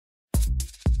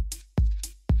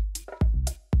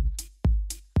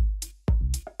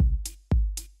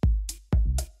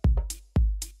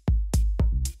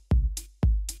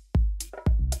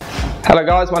Hello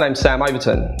guys, my name's Sam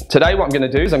Overton. Today what I'm going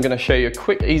to do is I'm going to show you a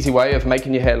quick, easy way of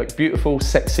making your hair look beautiful,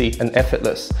 sexy and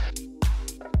effortless.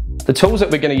 The tools that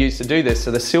we're going to use to do this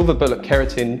are the Silver Bullet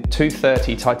Keratin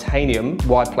 230 titanium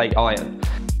wide plate iron.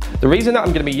 The reason that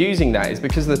I'm going to be using that is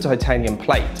because of the titanium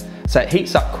plate. So it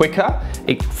heats up quicker,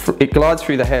 it glides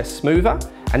through the hair smoother,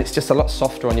 and it's just a lot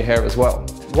softer on your hair as well.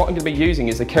 What I'm going to be using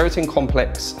is the Keratin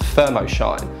Complex Thermo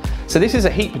Shine. So this is a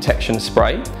heat protection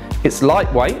spray. It's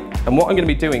lightweight, and what I'm going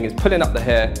to be doing is pulling up the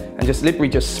hair and just literally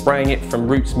just spraying it from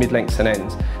roots, mid-lengths and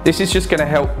ends. This is just going to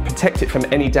help protect it from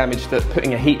any damage that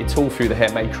putting a heated tool through the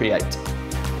hair may create.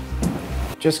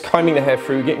 Just combing the hair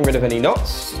through, getting rid of any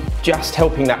knots, just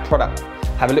helping that product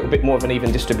have a little bit more of an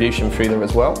even distribution through there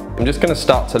as well. I'm just going to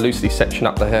start to loosely section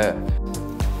up the hair.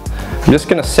 I'm just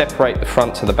going to separate the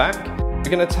front to the back.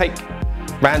 We're going to take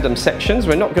random sections.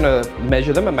 We're not going to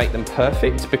measure them and make them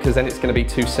perfect because then it's going to be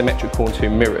too symmetrical and too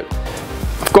mirrored.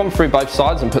 I've gone through both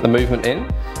sides and put the movement in.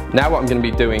 Now what I'm going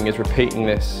to be doing is repeating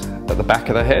this at the back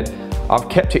of the head. I've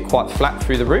kept it quite flat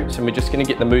through the roots, and we're just going to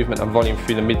get the movement and volume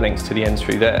through the mid-lengths to the ends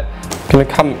through there. I'm going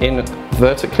to come in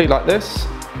vertically like this,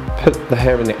 put the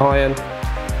hair in the iron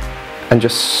and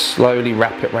just slowly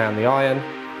wrap it around the iron,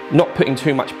 not putting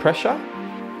too much pressure.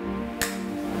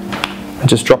 And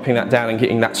just dropping that down and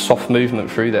getting that soft movement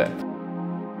through there.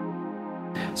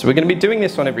 So we're going to be doing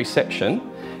this on every section.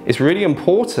 It's really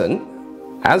important,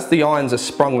 as the irons are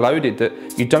sprung loaded,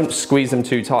 that you don't squeeze them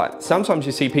too tight. Sometimes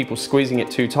you see people squeezing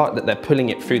it too tight, that they're pulling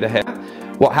it through the hair.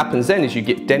 What happens then is you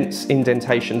get dense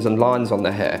indentations and lines on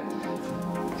the hair.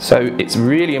 So it's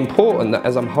really important that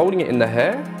as I'm holding it in the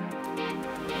hair,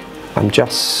 I'm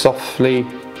just softly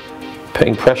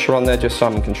putting pressure on there just so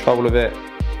I'm in control of it.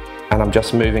 And I'm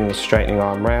just moving the straightening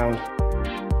arm round.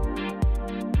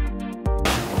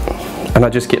 And I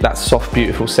just get that soft,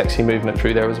 beautiful, sexy movement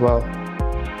through there as well.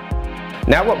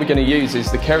 Now what we're going to use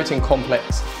is the Keratin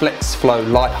Complex Flex Flow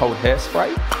Light Hold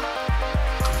Hairspray.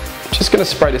 Just going to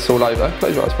spray this all over.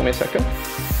 Close your eyes for me a second.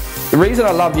 The reason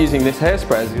I love using this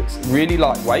hairspray is it's really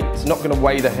lightweight. It's not going to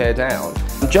weigh the hair down.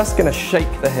 I'm just going to shake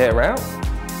the hair out.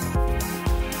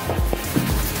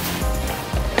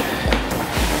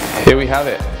 Here we have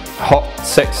it. Hot,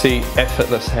 sexy,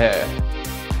 effortless hair.